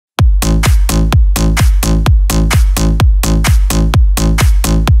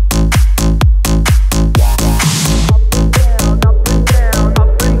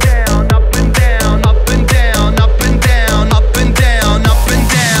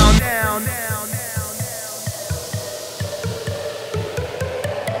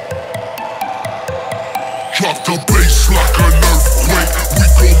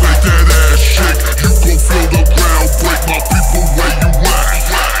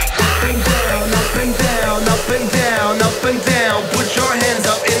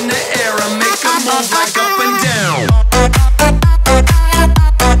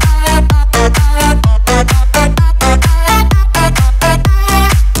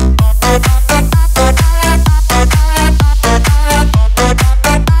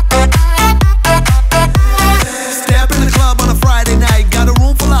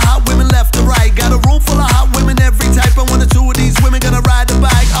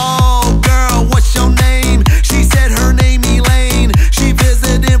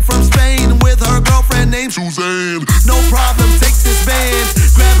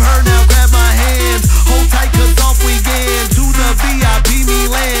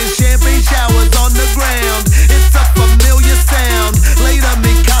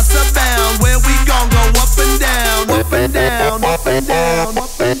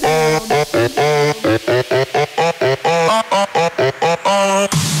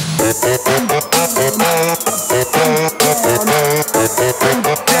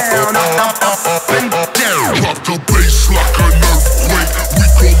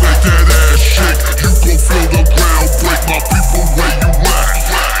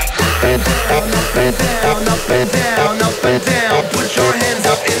down, up and down, up and down. Put your hands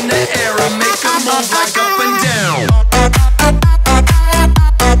up in the air and make a move like up and down.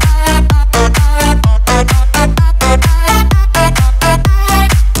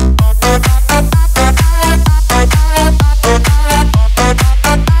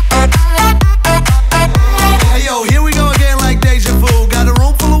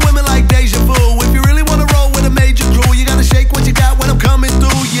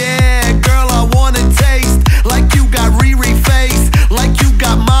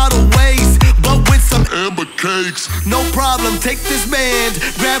 No problem, take this band.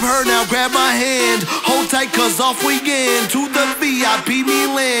 Grab her now, grab my hand. Hold tight, cause off we get to the VIP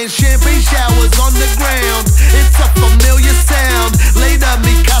Milan. Champagne showers on the ground. It's a familiar sound. Later,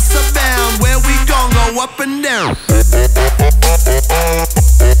 mi casa bound. Where we gon' go up and down.